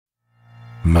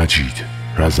مجید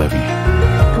رzaوی.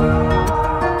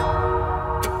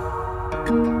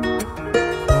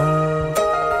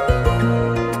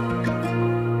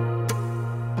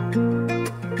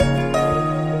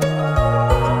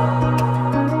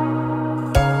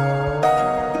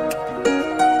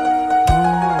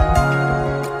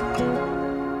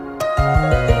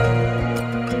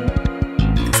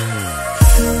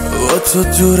 تو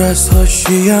دور از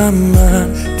حاشیم،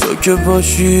 من تو که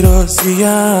باشی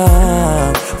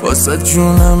راضیم، واسه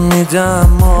جونم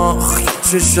میدم آخ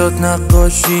چشات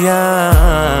نقاشیم.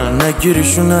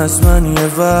 نگیریشون از من یه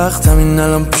وقت، همین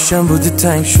الان پیشم بودی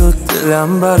تنگ شد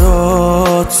دلم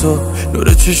برا تو.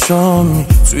 نور چشامی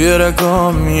توی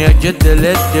رگامی، اگه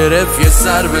دلت گرفت یه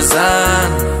سر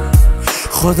بزن.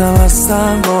 خودم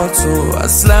هستم با تو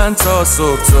اصلا تا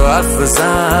صبح، تو حرف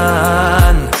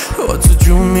بزن. با تو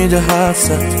جون میده حرف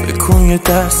زد، بکن یه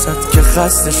درصد که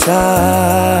خسته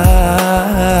شم.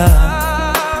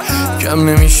 کم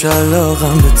نمیشه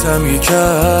علاقم به تم یکم.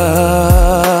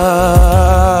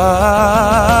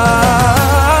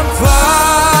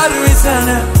 پر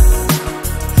میزنه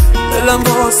دلم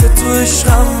واسه تو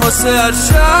عشقم، واسه هر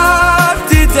شب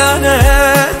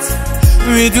دیدنت.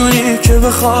 میدونی که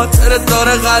به خاطر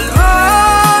داره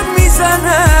قلبم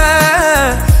میزنه.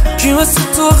 کی مثل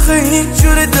تو خیلی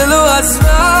جوری دلو از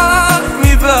من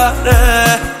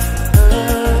میبره.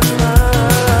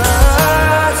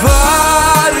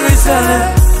 پر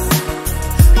میزنه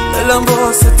دلم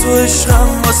واسه تو عشقم،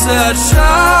 واسه هر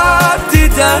شب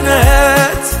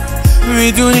دیدنت.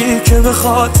 میدونی که به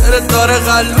خاطر داره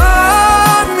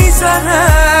قلبم میزنه.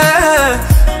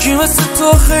 کی مثل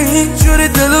تو خیلی جوری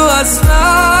دلو از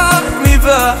من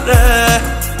میبره.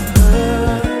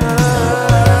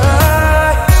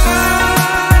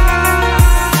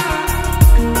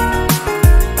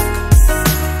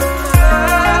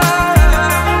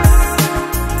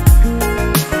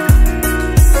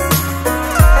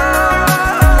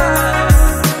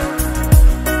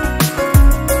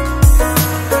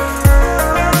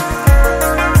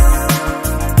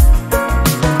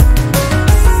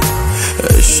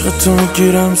 تو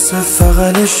میگیرم صرف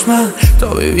فقلش من، تا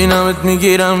ببینمت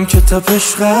میگیرم که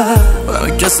تپش قلب.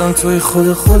 من کسم توی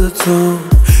خود خودتو،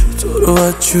 تو رو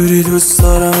بدجوری دوست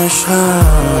دارم عشقم.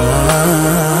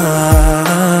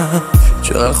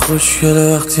 چقدر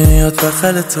خوشگله وقتی میاد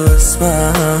بغل تو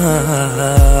اسمم.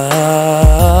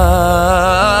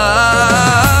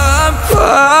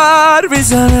 پر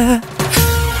میزنه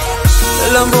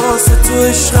دلم واسه تو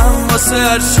عشقم، واسه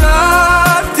هر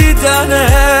شب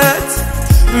دیدنت.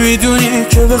 میدونی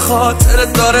که به خاطر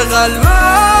داره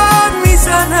قلبم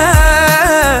میزنه.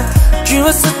 کی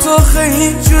مثل تو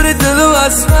خیلی جوری دلو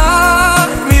از من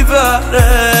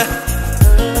میبره.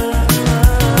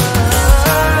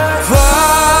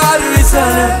 پر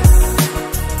میزنه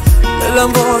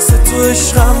دلم واسه تو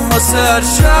عشقم، واسه هر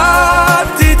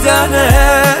شب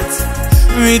دیدنت.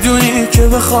 میدونی که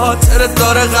به خاطر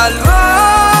داره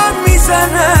قلبم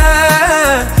میزنه.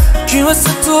 کی مثل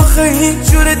تو خیلی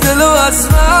جوری دلو از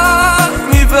من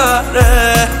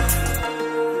میبره.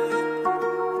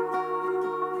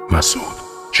 مسعود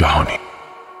جهانی.